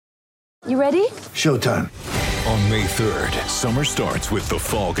You ready? Showtime. On May 3rd, summer starts with The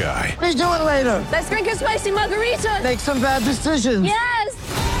Fall Guy. Let's do it later. Let's drink a spicy margarita. Make some bad decisions.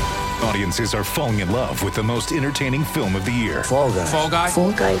 Yes! Audiences are falling in love with the most entertaining film of the year. Fall Guy. Fall Guy?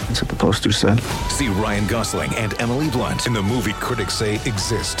 Fall Guy. That's what the poster said. See Ryan Gosling and Emily Blunt in the movie critics say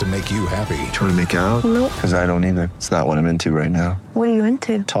exists to make you happy. Trying to make it out? Nope. Because I don't either. It's not what I'm into right now. What are you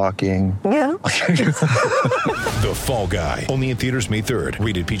into? Talking. Yeah. The Fall Guy. Only in theaters May 3rd.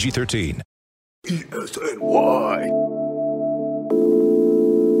 Rated PG-13. ESNY.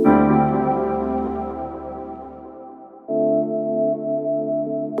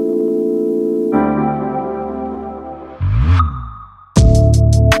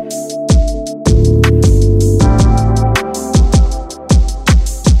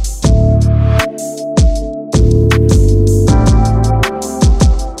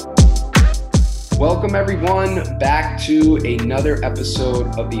 Welcome everyone back to another episode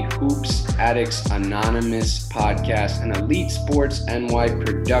of the Hoops Addicts Anonymous podcast, an Elite Sports NY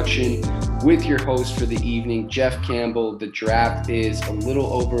production with your host for the evening, Jeff Campbell. The draft is a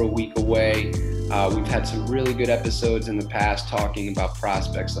little over a week away. We've had some really good episodes in the past talking about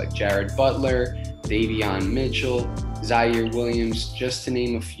prospects like Jared Butler, Davion Mitchell, Zaire Williams, just to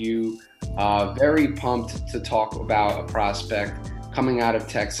name a few. Very pumped to talk about a prospect coming out of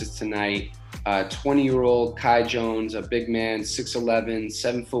Texas tonight. 20-year-old Kai Jones, a big man, 6'11",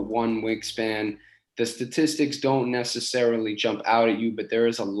 7'1" wingspan. The statistics don't necessarily jump out at you, but there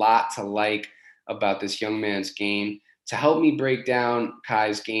is a lot to like about this young man's game. To help me break down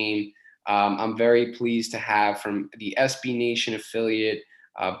Kai's game, I'm very pleased to have from the SB Nation affiliate,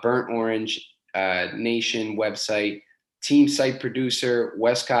 Burnt Orange Nation website, team site producer,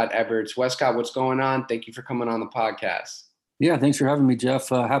 Westcott Everts. Westcott, what's going on? Thank you for coming on the podcast. Yeah, thanks for having me, Jeff.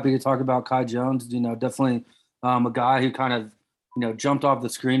 Happy to talk about Kai Jones. Definitely a guy who kind of, jumped off the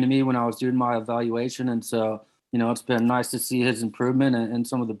screen to me when I was doing my evaluation. And so, it's been nice to see his improvement and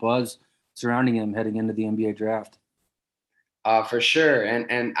some of the buzz surrounding him heading into the NBA draft. For sure.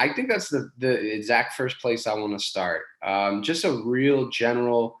 And I think that's the exact first place I want to start. Just a real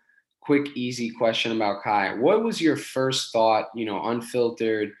general, quick, easy question about Kai. What was your first thought,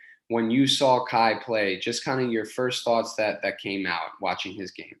 unfiltered, when you saw Kai play, just kind of your first thoughts that came out watching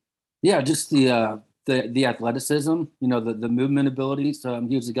his game? Yeah, just the athleticism, the movement abilities.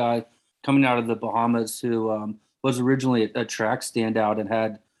 He was a guy coming out of the Bahamas who was originally a track standout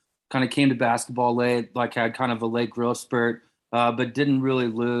and came to basketball late, had kind of a late growth spurt, but didn't really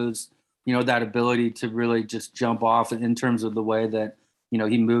lose, that ability to really just jump off in terms of the way that,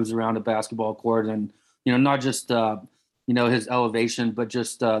 he moves around a basketball court and, not just his elevation, but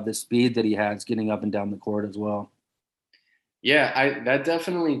just the speed that he has getting up and down the court as well. Yeah, that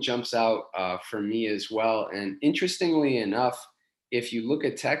definitely jumps out for me as well. And interestingly enough, if you look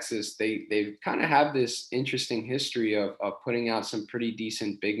at Texas, they kind of have this interesting history of putting out some pretty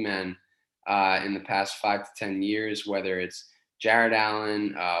decent big men in the past 5 to 10 years, whether it's Jared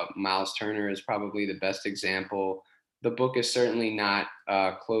Allen, Miles Turner is probably the best example. The book is certainly not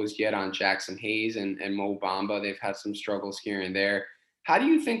closed yet on Jackson Hayes and Mo Bamba. They've had some struggles here and there. How do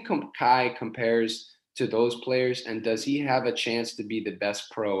you think Kai compares to those players, and does he have a chance to be the best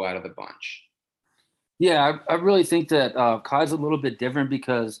pro out of the bunch? Yeah, I really think that Kai's a little bit different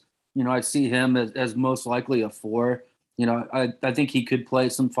because, I see him as most likely a 4. I think he could play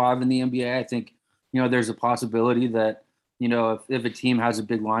some 5 in the NBA. I think, there's a possibility that, if a team has a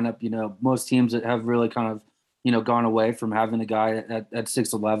big lineup, most teams that have really kind of, gone away from having a guy at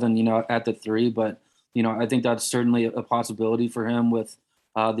 6'11", at the 3. But, I think that's certainly a possibility for him with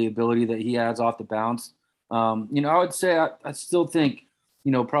the ability that he has off the bounce. I would say I still think,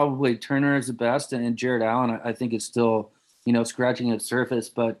 probably Turner is the best, and Jared Allen, I think is still, scratching its surface.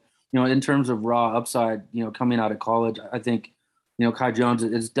 But, in terms of raw upside, coming out of college, I think, Kai Jones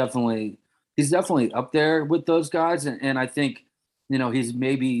is definitely up there with those guys. And I think,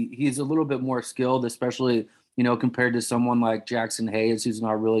 he's a little bit more skilled, especially, compared to someone like Jackson Hayes, who's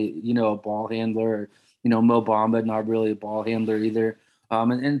not really, a ball handler, Mo Bamba, not really a ball handler either.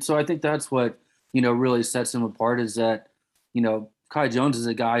 And so I think that's what, really sets him apart is that, Kai Jones is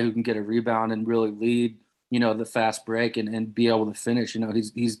a guy who can get a rebound and really lead, the fast break and be able to finish.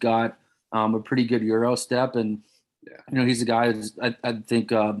 He's got a pretty good Euro step. And, he's a guy who's, I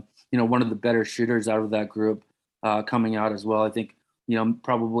think, one of the better shooters out of that group coming out as well. I think,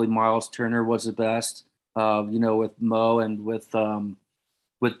 probably Miles Turner was the best. With Mo and with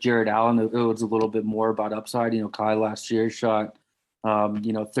Jared Allen, it was a little bit more about upside. Kai last year shot,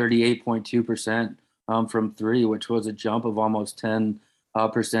 38.2% from 3, which was a jump of almost 10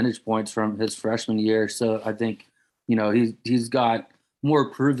 percentage points from his freshman year. So I think, he's got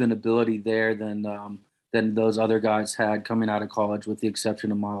more proven ability there than those other guys had coming out of college, with the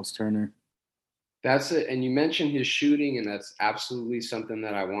exception of Miles Turner. That's it. And you mentioned his shooting, and that's absolutely something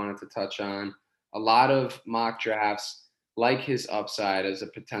that I wanted to touch on. A lot of mock drafts like his upside as a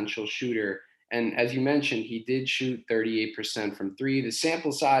potential shooter. And as you mentioned, he did shoot 38% from three. The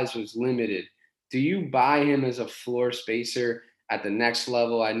sample size was limited. Do you buy him as a floor spacer at the next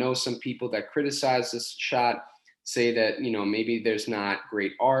level? I know some people that criticize this shot say that, maybe there's not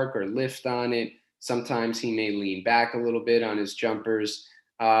great arc or lift on it. Sometimes he may lean back a little bit on his jumpers.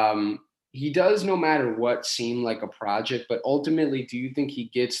 He does, no matter what, seem like a project, but ultimately, do you think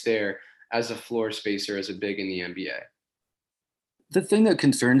he gets there as a floor spacer, as a big in the NBA? The thing that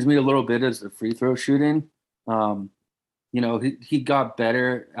concerns me a little bit is the free throw shooting. He got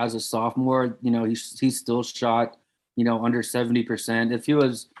better as a sophomore. He still shot, under 70%.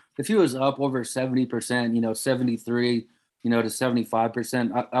 If he was up over 70%, 73, to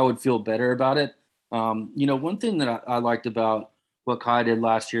 75%, I would feel better about it. One thing that I liked about what Kai did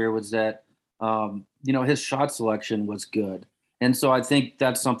last year was that, his shot selection was good. And so I think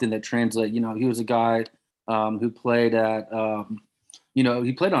that's something that translates. He was a guy who played at,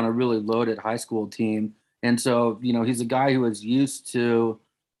 he played on a really loaded high school team. And so, he's a guy who was used to,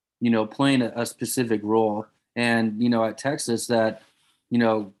 playing a specific role. And, at Texas, that,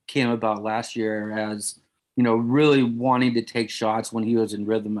 came about last year as, really wanting to take shots when he was in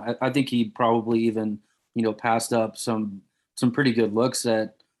rhythm. I think he probably even, passed up some pretty good looks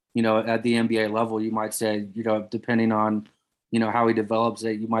at the NBA level. You might say, depending on, how he develops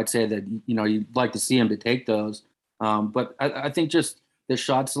it, you might say that, you'd like to see him to take those. But I think just the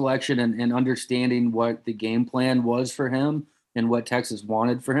shot selection and understanding what the game plan was for him and what Texas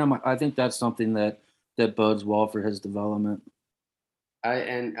wanted for him, I think that's something that bodes well for his development.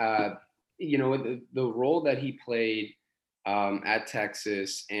 The role that he played at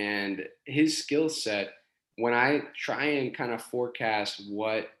Texas and his skill set, when I try and kind of forecast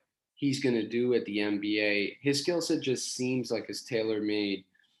what he's going to do at the NBA, his skill set just seems like it's tailor-made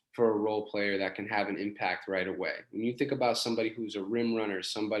for a role player that can have an impact right away. When you think about somebody who's a rim runner,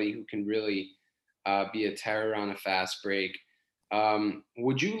 somebody who can really be a terror on a fast break,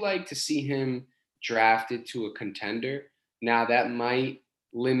 would you like to see him drafted to a contender? Now, that might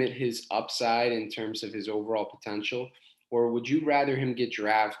limit his upside in terms of his overall potential, or would you rather him get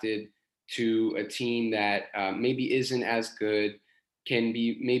drafted to a team that maybe isn't as good, can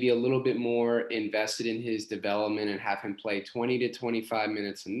be maybe a little bit more invested in his development and have him play 20 to 25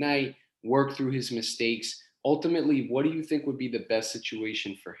 minutes a night, work through his mistakes? Ultimately, what do you think would be the best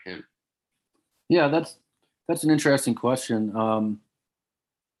situation for him? Yeah, that's an interesting question. I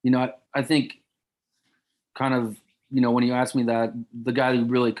think kind of, when you ask me that, the guy who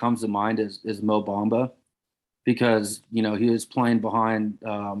really comes to mind is Mo Bamba, because, he was playing behind,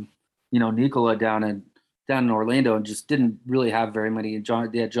 Nikola down in Orlando and just didn't really have very many.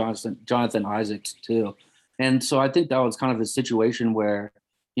 They had Jonathan Isaacs too. And so I think that was kind of a situation where,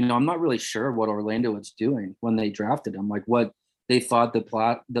 I'm not really sure what Orlando was doing when they drafted him, like what they thought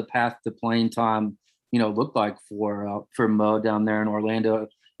the path to playing time, looked like for Mo down there in Orlando.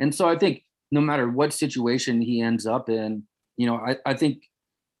 And so I think no matter what situation he ends up in, I think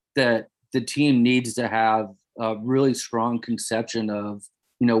that the team needs to have a really strong conception of,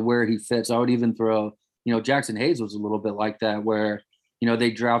 where he fits. I would even throw, Jackson Hayes was a little bit like that, where, they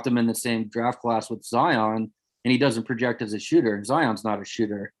draft him in the same draft class with Zion and he doesn't project as a shooter, and Zion's not a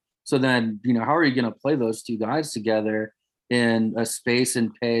shooter. So then, how are you going to play those two guys together in a space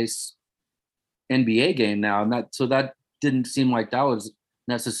and pace NBA game now? And that didn't seem like that was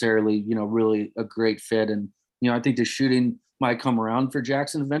necessarily, really a great fit. And, I think the shooting might come around for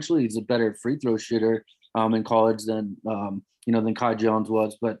Jackson eventually. He's a better free throw shooter in college than Kai Jones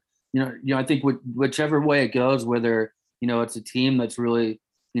was. But, I think whichever way it goes, whether, it's a team that's really,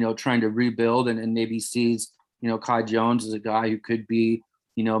 trying to rebuild and maybe sees, Kai Jones as a guy who could be,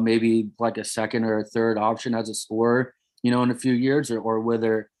 maybe like a second or a third option as a scorer, in a few years, or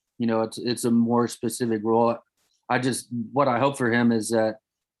whether, it's a more specific role. What I hope for him is that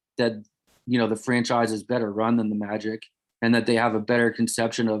the franchise is better run than the Magic, and that they have a better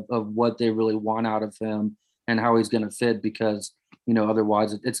conception of what they really want out of him and how he's going to fit, because,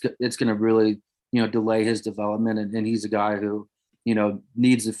 otherwise it's going to really, delay his development. And he's a guy who,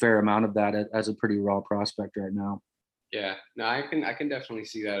 needs a fair amount of that as a pretty raw prospect right now. Yeah, no, I can definitely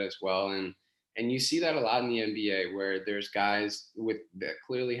see that as well. And you see that a lot in the NBA, where there's guys that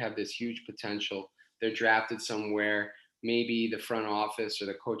clearly have this huge potential. They're drafted somewhere, maybe the front office or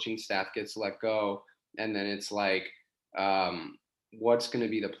the coaching staff gets let go, and then it's like, what's going to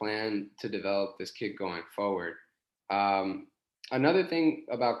be the plan to develop this kid going forward? Another thing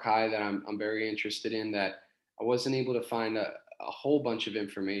about Kai that I'm very interested in that I wasn't able to find a whole bunch of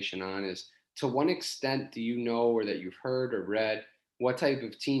information on is, to what extent do you know, or that you've heard or read, what type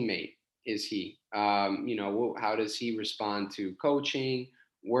of teammate is he? How does he respond to coaching,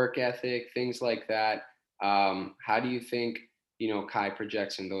 work ethic, things like that? How do you think, Kai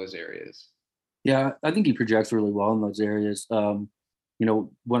projects in those areas? Yeah, I think he projects really well in those areas. When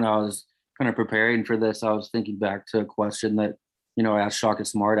I was kind of preparing for this, I was thinking back to a question that, I asked Shaka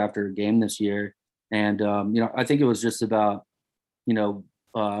Smart after a game this year. And, I think it was just about,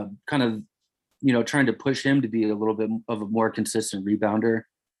 kind of, trying to push him to be a little bit of a more consistent rebounder,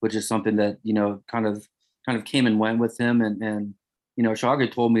 which is something that, kind of came and went with him. And Shaka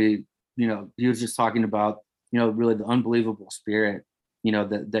told me, he was just talking about, really the unbelievable spirit,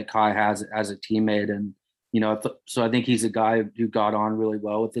 that Kai has as a teammate. And, so I think he's a guy who got on really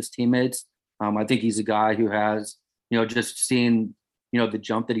well with his teammates. I think he's a guy who has, just seeing, the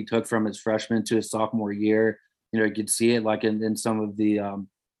jump that he took from his freshman to his sophomore year, you could see it like in some of the,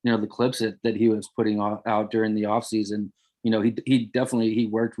 the clips that he was putting out during the offseason. He definitely, he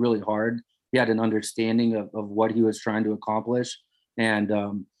worked really hard. He had an understanding of what he was trying to accomplish. And,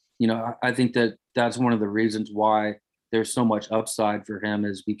 I think that that's one of the reasons why there's so much upside for him,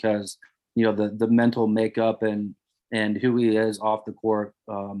 is because, the mental makeup and who he is off the court,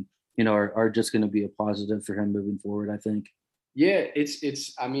 are just going to be a positive for him moving forward, I think. Yeah,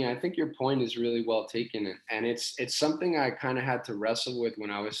 I mean, I think your point is really well taken. And it's something I kind of had to wrestle with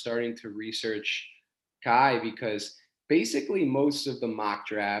when I was starting to research Kai, because basically most of the mock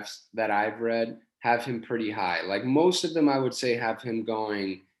drafts that I've read have him pretty high. Like most of them, I would say, have him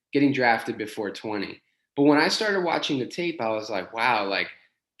getting drafted before 20. But when I started watching the tape, I was like, wow, like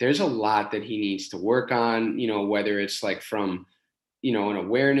there's a lot that he needs to work on, whether it's like from, an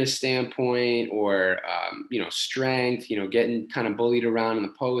awareness standpoint or, strength, getting kind of bullied around in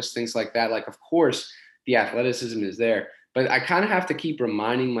the post, things like that. Like, of course, the athleticism is there, but I kind of have to keep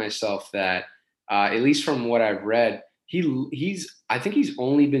reminding myself that, at least from what I've read, I think he's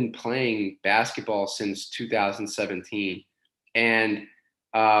only been playing basketball since 2017. And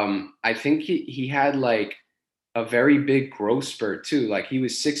I think he had like a very big growth spurt too. Like he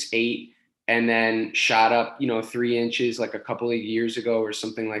was 6'8" and then shot up, 3 inches like a couple of years ago or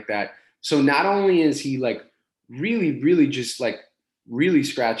something like that. So not only is he like really, really just like really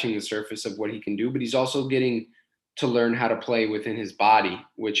scratching the surface of what he can do, but he's also getting to learn how to play within his body,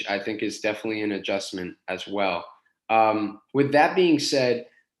 which I think is definitely an adjustment as well. With that being said,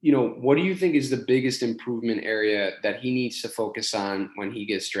 what do you think is the biggest improvement area that he needs to focus on when he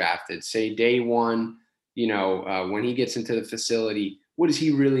gets drafted? Say day one, when he gets into the facility, what does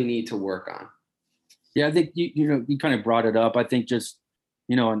he really need to work on? Yeah, I think you kind of brought it up. I think just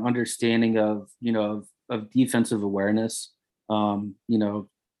an understanding of of defensive awareness,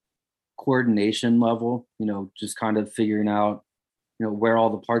 coordination level, just kind of figuring out where all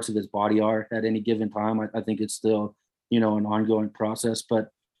the parts of his body are at any given time. I think it's still an ongoing process, but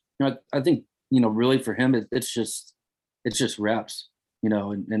I think really for him it's just reps,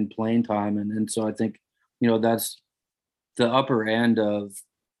 and playing time, and so I think that's the upper end of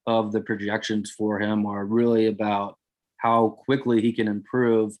the projections for him are really about how quickly he can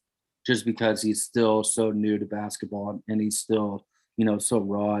improve, just because he's still so new to basketball and he's still so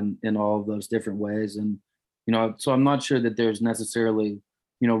raw in all of those different ways. And so I'm not sure that there's necessarily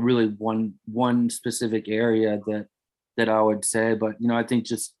really one specific area that I would say, but I think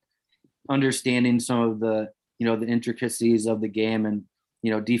just understanding some of the the intricacies of the game and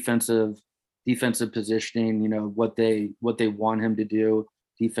defensive positioning, what they want him to do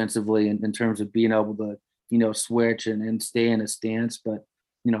defensively in terms of being able to switch and stay in a stance. But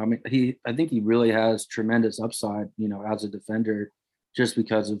I think he really has tremendous upside as a defender, just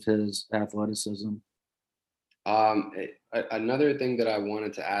because of his athleticism. Another thing that I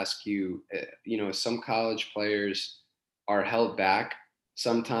wanted to ask you, some college players are held back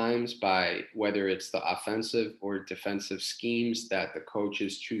sometimes by whether it's the offensive or defensive schemes that the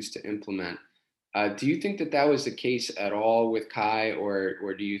coaches choose to implement. Do you think that was the case at all with Kai,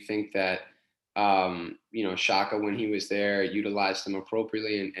 or do you think that Shaka, when he was there, utilized him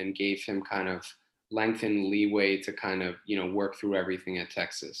appropriately and gave him kind of length and leeway to kind of work through everything at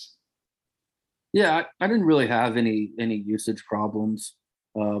Texas? Yeah, I didn't really have any usage problems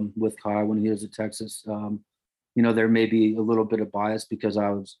with Kai when he was at Texas. There may be a little bit of bias because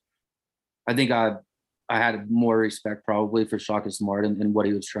I think I had more respect probably for Shaka Smart and what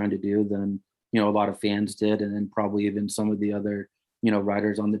he was trying to do than a lot of fans did, and then probably even some of the other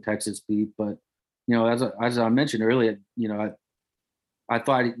writers on the Texas beat. But as I mentioned earlier, I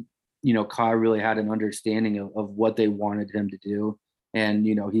thought Kai really had an understanding of what they wanted him to do. And,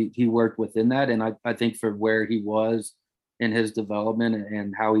 he worked within that. And I think for where he was in his development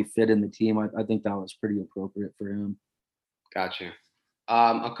and how he fit in the team, I think that was pretty appropriate for him. Gotcha.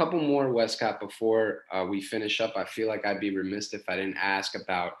 A couple more, Westcott, before we finish up. I feel like I'd be remiss if I didn't ask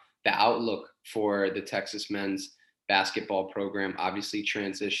about the outlook for the Texas men's basketball program, obviously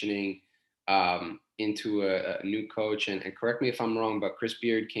transitioning into a new coach. And correct me if I'm wrong, but Chris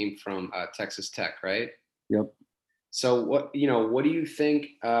Beard came from Texas Tech, right? Yep. So what do you think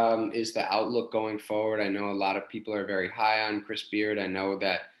is the outlook going forward? I know a lot of people are very high on Chris Beard. I know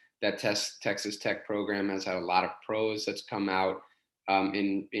that Texas Tech program has had a lot of pros that's come out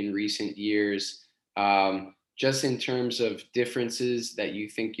in recent years. Just in terms of differences that you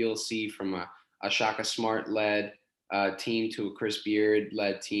think you'll see from a Shaka Smart-led team to a Chris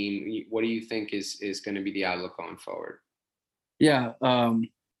Beard-led team, what do you think is going to be the outlook going forward? Yeah,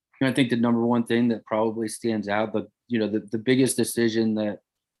 I think the number one thing that probably stands out, but the biggest decision that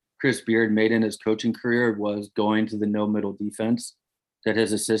Chris Beard made in his coaching career was going to the no middle defense that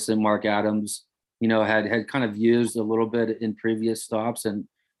his assistant Mark Adams, had kind of used a little bit in previous stops and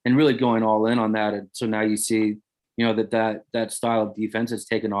really going all in on that. And so now you see, that style of defense has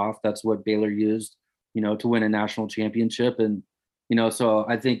taken off. That's what Baylor used, to win a national championship. And, so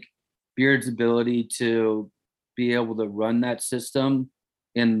I think Beard's ability to be able to run that system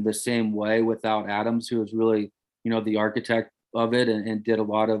in the same way without Adams, who was really, the architect of it and did a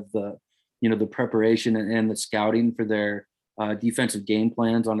lot of the, the preparation and the scouting for their defensive game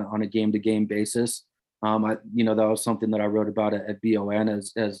plans on a game-to-game basis. That was something that I wrote about at BON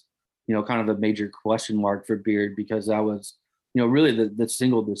as kind of a major question mark for Beard, because that was, really the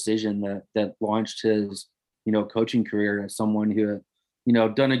single decision that launched his, coaching career as someone who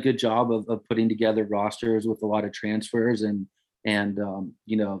had, done a good job of putting together rosters with a lot of transfers and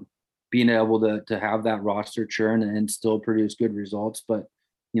being able to have that roster churn and still produce good results. But,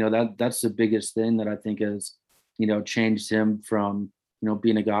 that's the biggest thing that I think has, changed him from,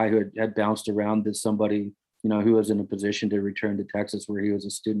 being a guy who had bounced around to somebody, who was in a position to return to Texas where he was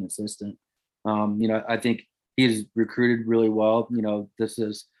a student assistant. I think he's recruited really well. This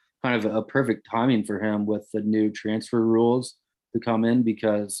is kind of a perfect timing for him with the new transfer rules to come in,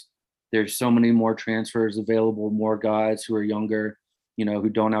 because there's so many more transfers available, more guys who are younger, who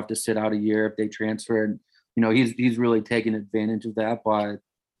don't have to sit out a year if they transfer. And, he's really taken advantage of that by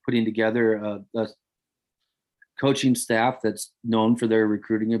putting together a coaching staff that's known for their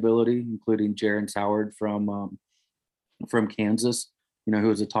recruiting ability, including Jaron Howard from Kansas, who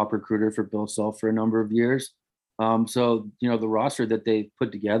was a top recruiter for Bill Self for a number of years. So, the roster that they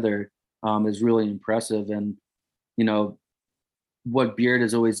put together is really impressive. And, what Beard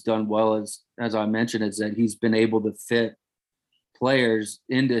has always done well as I mentioned, is that he's been able to fit players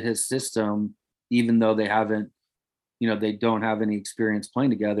into his system, even though they haven't, they don't have any experience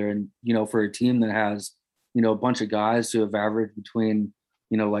playing together. And, for a team that has, a bunch of guys who have averaged between,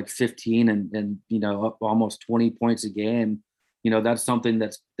 like 15 and up almost 20 points a game, that's something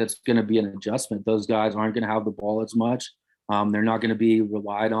that's going to be an adjustment. Those guys aren't going to have the ball as much. They're not going to be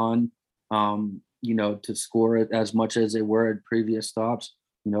relied on, to score it as much as they were at previous stops,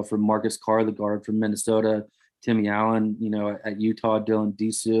 from Marcus Carr, the guard from Minnesota, Timmy Allen, at Utah, Dylan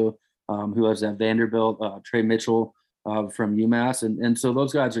Disu, who was at Vanderbilt, Trey Mitchell from UMass. And so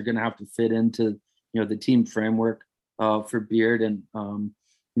those guys are going to have to fit into, the team framework for Beard. And,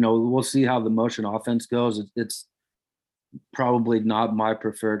 we'll see how the motion offense goes. It's probably not my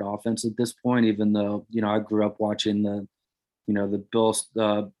preferred offense at this point, even though, I grew up watching the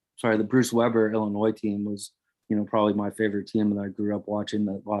Bruce Weber Illinois team was, probably my favorite team that I grew up watching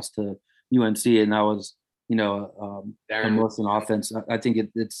that lost to UNC. And that was, a motion offense. I think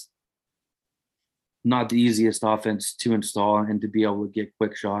it's not the easiest offense to install and to be able to get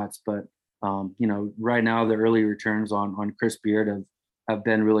quick shots. But, right now the early returns on Chris Beard have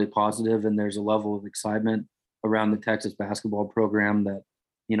been really positive, and there's a level of excitement around the Texas basketball program that,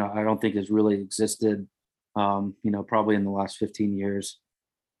 I don't think has really existed, probably in the last 15 years.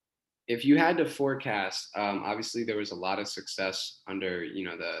 If you had to forecast, obviously there was a lot of success under,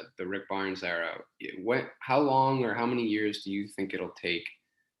 the Rick Barnes era. How long or how many years do you think it'll take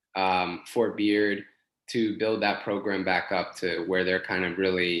for Beard to build that program back up to where they're kind of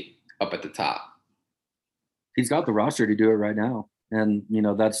really up at the top? He's got the roster to do it right now. And,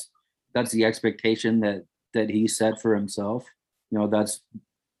 that's the expectation that he set for himself. That's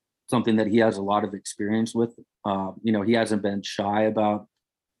something that he has a lot of experience with. He hasn't been shy about,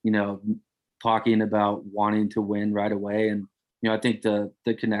 talking about wanting to win right away. And, I think the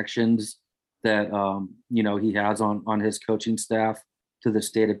connections that, he has on his coaching staff, to the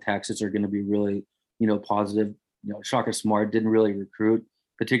state of Texas are going to be really, positive. Shaka Smart didn't really recruit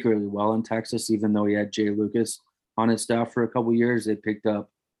particularly well in Texas, even though he had Jay Lucas on his staff for a couple of years. They picked up,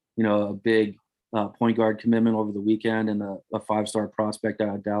 a big point guard commitment over the weekend and a five-star prospect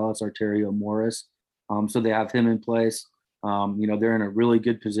out of Dallas, Arterio Morris. So they have him in place. They're in a really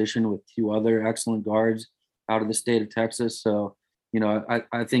good position with two other excellent guards out of the state of Texas. So,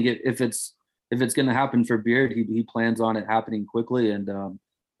 I think if it's going to happen for Beard, he plans on it happening quickly, and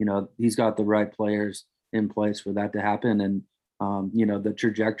he's got the right players in place for that to happen. And the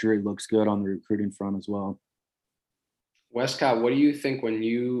trajectory looks good on the recruiting front as well. Westcott, what do you think when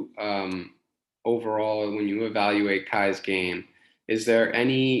you overall, when you evaluate Kai's game? Is there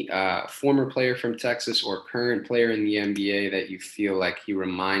any former player from Texas or current player in the NBA that you feel like he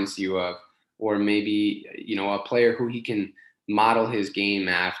reminds you of, or maybe, a player who he can model his game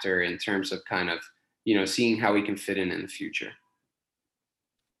after in terms of kind of, seeing how he can fit in the future?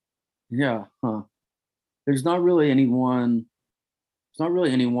 Yeah. There's not really anyone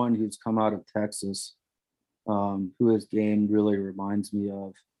who's come out of Texas who his game really reminds me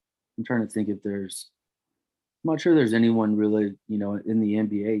of. I'm trying to think if I'm not sure there's anyone really, in the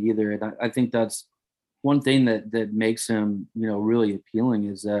NBA either. And I think that's one thing that makes him, really appealing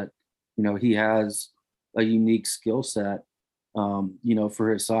is that, he has a unique skill set,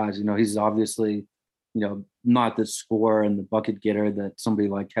 for his size. He's obviously, not the scorer and the bucket getter that somebody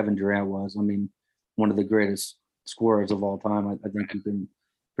like Kevin Durant was. I mean, one of the greatest scorers of all time. I think you can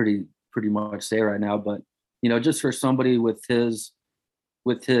pretty much say right now. But, just for somebody with his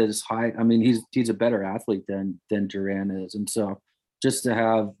height, I mean, he's a better athlete than Durant is. And so just to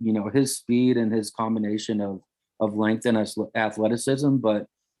have, his speed and his combination of length and athleticism, but,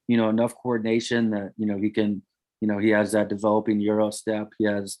 enough coordination that, he can, he has that developing Euro step. He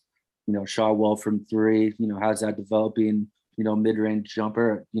has, shot well from three, has that developing, mid-range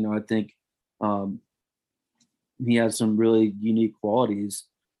jumper. I think he has some really unique qualities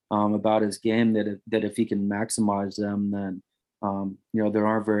about his game that if he can maximize them, then there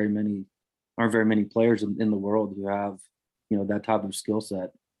aren't very many players in the world who have, that type of skill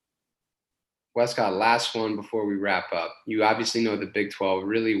set. Westcott, last one before we wrap up. You obviously know the Big 12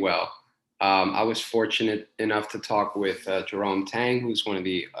 really well. I was fortunate enough to talk with Jerome Tang, who's one of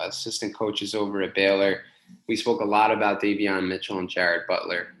the assistant coaches over at Baylor. We spoke a lot about Davion Mitchell and Jared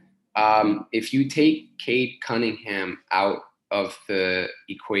Butler. If you take Cade Cunningham out of the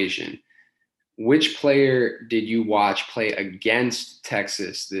equation, which player did you watch play against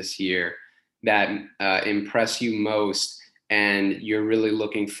Texas this year that impressed you most, and you're really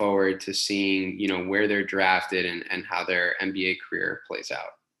looking forward to seeing, where they're drafted and how their NBA career plays out?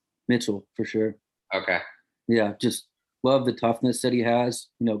 Mitchell, for sure. Okay. Yeah, just love the toughness that he has.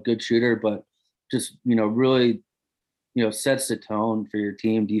 Good shooter, but just really sets the tone for your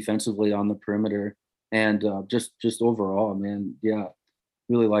team defensively on the perimeter, and just overall, man. Yeah,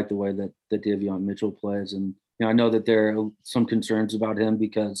 really like the way that Davion Mitchell plays. And I know that there are some concerns about him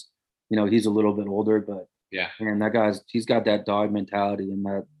because he's a little bit older, but yeah, man, he's got that dog mentality, and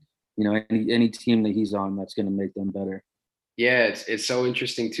that any team that he's on, that's going to make them better. Yeah, it's so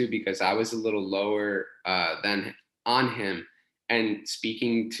interesting too, because I was a little lower than on him, and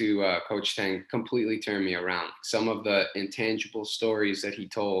speaking to Coach Tang completely turned me around. Some of the intangible stories that he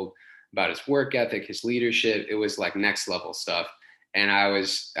told about his work ethic, his leadership, it was like next level stuff. And I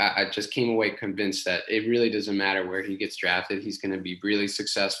just came away convinced that it really doesn't matter where he gets drafted. He's going to be really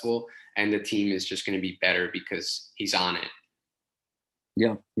successful, and the team is just going to be better because he's on it.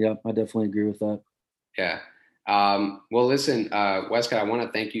 Yeah, I definitely agree with that. Yeah. Well, listen, Westcott, I want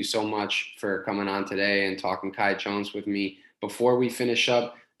to thank you so much for coming on today and talking Kai Jones with me. Before we finish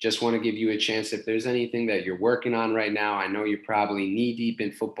up, just want to give you a chance, if there's anything that you're working on right now. I know you're probably knee deep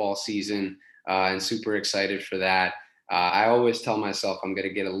in football season and super excited for that. I always tell myself I'm going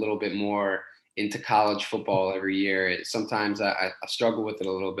to get a little bit more into college football every year. Sometimes I struggle with it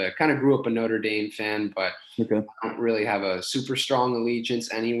a little bit. I kind of grew up a Notre Dame fan, but okay. I don't really have a super strong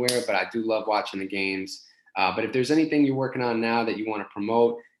allegiance anywhere, but I do love watching the games. But if there's anything you're working on now that you want to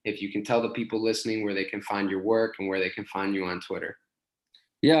promote, if you can tell the people listening where they can find your work and where they can find you on Twitter.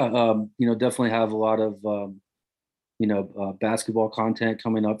 Yeah, definitely have a lot of, basketball content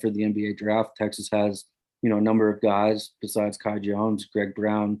coming up for the NBA draft. Texas has, a number of guys besides Kai Jones, Greg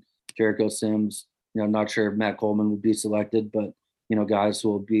Brown, Jericho Sims. Not sure if Matt Coleman would be selected, but, guys who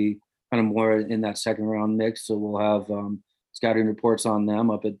will be kind of more in that second round mix. So we'll have scouting reports on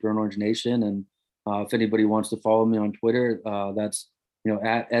them up at Burn Orange Nation. And if anybody wants to follow me on Twitter, that's,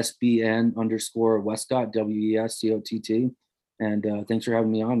 at SBN_Westcott, WESCOTT. And thanks for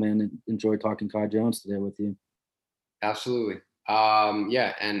having me on, man. And enjoy talking Kai Jones today with you. Absolutely.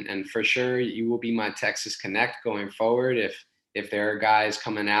 Yeah, and for sure you will be my Texas Connect going forward if there are guys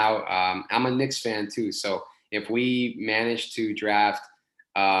coming out. I'm a Knicks fan too, so if we manage to draft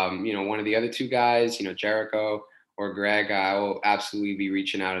one of the other two guys, Jericho or Greg, I will absolutely be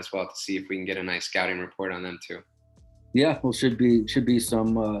reaching out as well to see if we can get a nice scouting report on them too. Yeah, well, should be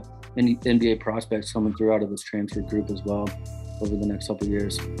some NBA prospects coming through out of this transfer group as well over the next couple of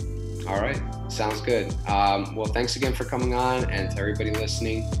years. All right, sounds good. Well, thanks again for coming on, and to everybody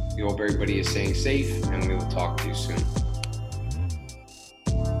listening, we hope everybody is staying safe, and we will talk to you soon.